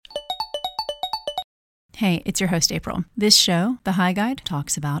Hey, it's your host, April. This show, The High Guide,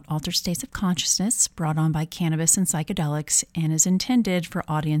 talks about altered states of consciousness brought on by cannabis and psychedelics and is intended for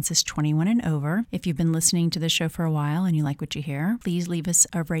audiences 21 and over. If you've been listening to the show for a while and you like what you hear, please leave us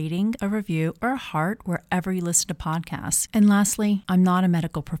a rating, a review, or a heart wherever you listen to podcasts. And lastly, I'm not a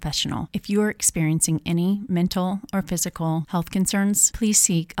medical professional. If you are experiencing any mental or physical health concerns, please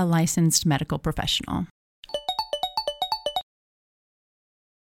seek a licensed medical professional.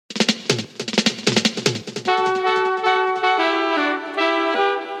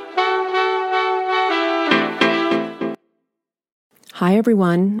 Hi,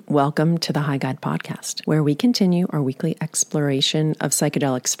 everyone. Welcome to the High Guide podcast, where we continue our weekly exploration of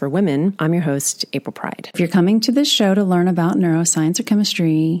psychedelics for women. I'm your host, April Pride. If you're coming to this show to learn about neuroscience or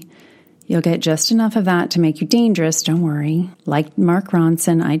chemistry, you'll get just enough of that to make you dangerous. Don't worry. Like Mark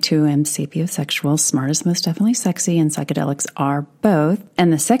Ronson, I too am sapiosexual, smart is most definitely sexy, and psychedelics are both.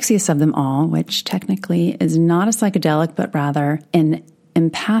 And the sexiest of them all, which technically is not a psychedelic, but rather an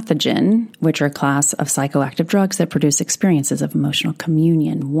empathogen, which are a class of psychoactive drugs that produce experiences of emotional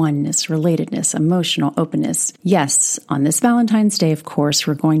communion, oneness, relatedness, emotional openness. Yes, on this Valentine's Day, of course,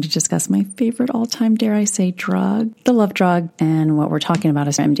 we're going to discuss my favorite all-time, dare I say, drug, the love drug. And what we're talking about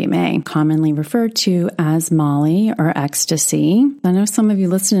is MDMA, commonly referred to as Molly or ecstasy. I know some of you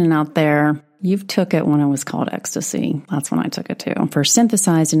listening out there, you've took it when it was called ecstasy. That's when I took it too. First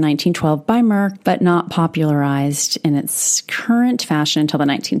synthesized in 1912 by Merck, but not popularized in its current fashion until the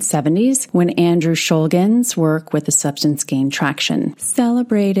 1970s, when Andrew Shulgin's work with the substance gained traction.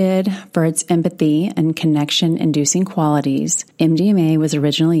 Celebrated for its empathy and connection-inducing qualities, MDMA was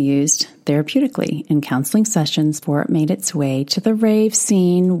originally used therapeutically in counseling sessions before it made its way to the rave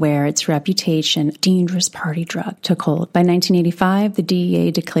scene, where its reputation, dangerous party drug, took hold. By 1985, the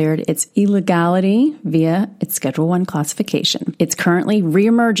DEA declared its illegality via its Schedule I classification. It's currently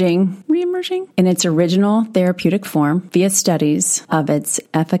reemerging in its original therapeutic form via studies of its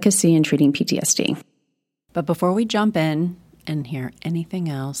efficacy in treating PTSD. But before we jump in and hear anything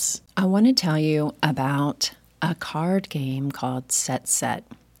else, I want to tell you about a card game called Set.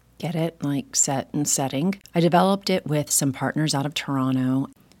 Get it? Like set and setting. I developed it with some partners out of Toronto.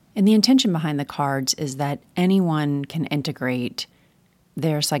 And the intention behind the cards is that anyone can integrate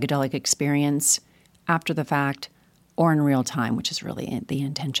their psychedelic experience after the fact or in real time, which is really the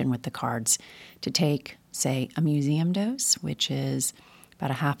intention with the cards, to take, say, a museum dose, which is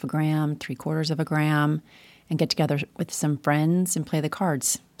about 0.5 gram, 0.75 gram, and get together with some friends and play the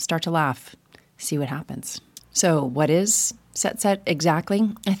cards. Start to laugh, see what happens. So what is Set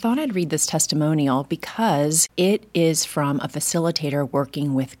exactly? I thought I'd read this testimonial because it is from a facilitator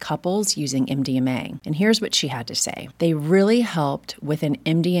working with couples using MDMA. And here's what she had to say. They really helped with an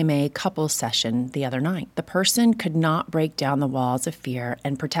MDMA couples session the other night. The person could not break down the walls of fear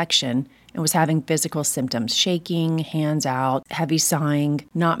and protection and was having physical symptoms, shaking, hands out, heavy sighing,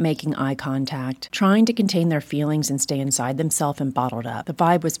 not making eye contact, trying to contain their feelings and stay inside themselves and bottled up. The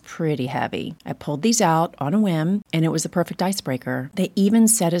vibe was pretty heavy. I pulled these out on a whim, and it was a perfect icebreaker. They even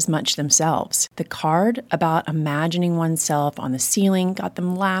said as much themselves. The card about imagining oneself on the ceiling got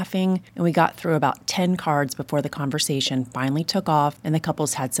them laughing, and we got through about 10 cards before the conversation finally took off, and the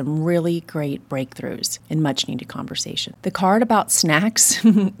couples had some really great breakthroughs in much-needed conversation. The card about snacks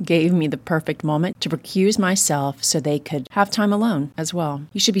gave me the perfect moment to recuse myself so they could have time alone as well.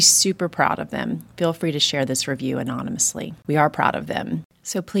 You should be super proud of them. Feel free to share this review anonymously. We are proud of them.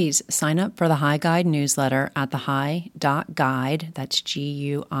 So please sign up for the High Guide newsletter at thehigh.guide, that's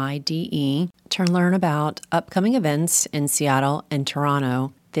Guide, to learn about upcoming events in Seattle and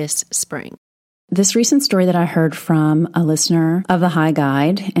Toronto this spring. This recent story that I heard from a listener of the High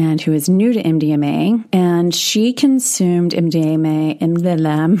Guide and who is new to MDMA, and she consumed MDMA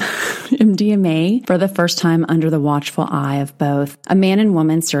for the first time under the watchful eye of both a man and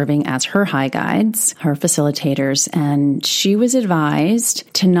woman serving as her High Guides, her facilitators, and she was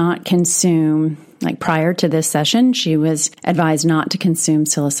advised to not consume, like prior to this session, she was advised not to consume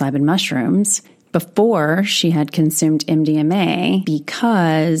psilocybin mushrooms before she had consumed MDMA,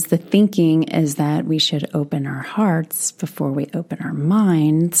 because the thinking is that we should open our hearts before we open our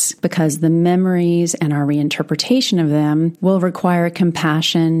minds, because the memories and our reinterpretation of them will require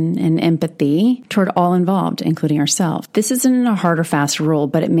compassion and empathy toward all involved, including ourselves. This isn't a hard or fast rule,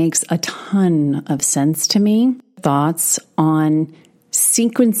 but it makes a ton of sense to me. Thoughts on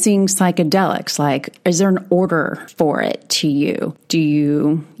sequencing psychedelics? Like, is there an order for it to you? Do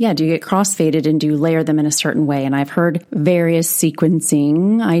you get crossfaded and do you layer them in a certain way? And I've heard various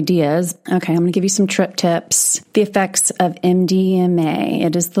sequencing ideas. Okay, I'm going to give you some trip tips. The effects of MDMA.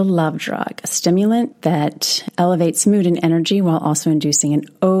 It is the love drug, a stimulant that elevates mood and energy while also inducing an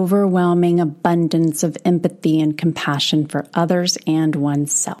overwhelming abundance of empathy and compassion for others and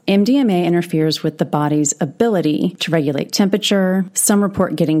oneself. MDMA interferes with the body's ability to regulate temperature. Some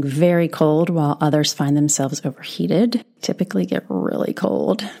report getting very cold while others find themselves overheated, typically get really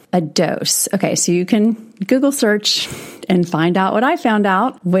cold. A dose. Okay, so you can Google search and find out what I found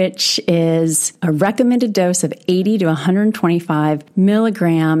out, which is a recommended dose of 80 to 125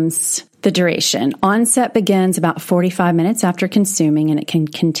 milligrams. The duration. Onset begins about 45 minutes after consuming, and it can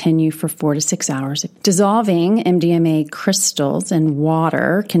continue for 4 to 6 hours. Dissolving MDMA crystals in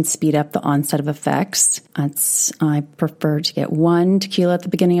water can speed up the onset of effects. I prefer to get 1 tequila at the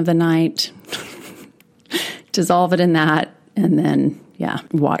beginning of the night, dissolve it in that, and then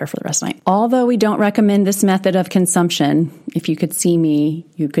water for the rest of the night. Although we don't recommend this method of consumption, if you could see me,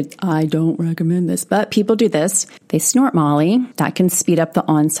 I don't recommend this, but people do this. They snort Molly. That can speed up the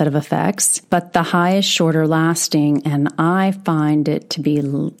onset of effects, but the high is shorter lasting, and I find it to be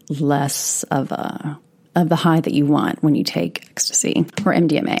less of the high that you want when you take ecstasy or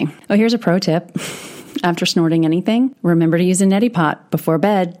MDMA. Oh, here's a pro tip. After snorting anything, remember to use a neti pot before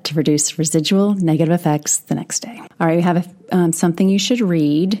bed to reduce residual negative effects the next day. All right, we have something you should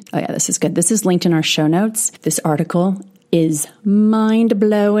read. Oh yeah, this is good. This is linked in our show notes. This article is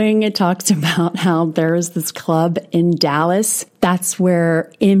mind-blowing. It talks about how there's this club in Dallas. That's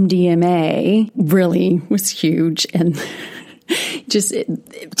where MDMA really was huge, and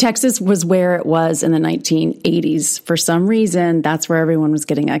Texas was where it was in the 1980s. For some reason, that's where everyone was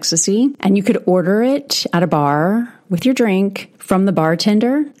getting ecstasy. And you could order it at a bar with your drink from the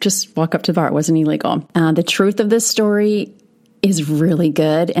bartender. Just walk up to the bar. It wasn't illegal. The truth of this story is really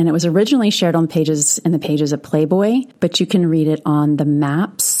good. And it was originally shared on the pages of Playboy, but you can read it on the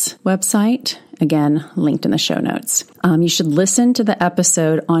MAPS website. Again, linked in the show notes. You should listen to the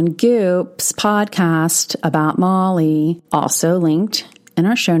episode on Goop's podcast about Molly, also linked in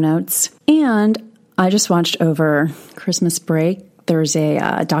our show notes. And I just watched over Christmas break. There's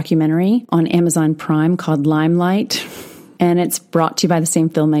a documentary on Amazon Prime called Limelight, and it's brought to you by the same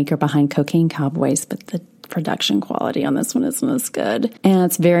filmmaker behind Cocaine Cowboys, but the production quality on this one isn't as good. And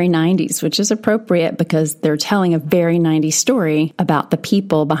it's very 90s, which is appropriate because they're telling a very 90s story about the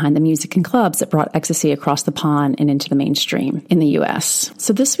people behind the music and clubs that brought ecstasy across the pond and into the mainstream in the U.S.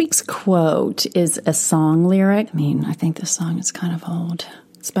 So this week's quote is a song lyric. I think this song is kind of old.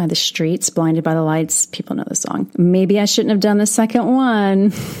 It's by The Streets, Blinded by the Lights. People know the song. Maybe I shouldn't have done the second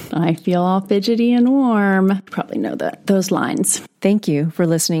one. I feel all fidgety and warm. Probably know those lines. Thank you for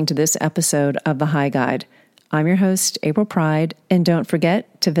listening to this episode of The High Guide. I'm your host, April Pride, and don't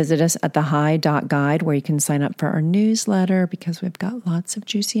forget to visit us at thehigh.guide where you can sign up for our newsletter because we've got lots of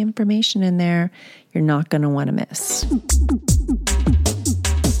juicy information in there you're not going to want to miss.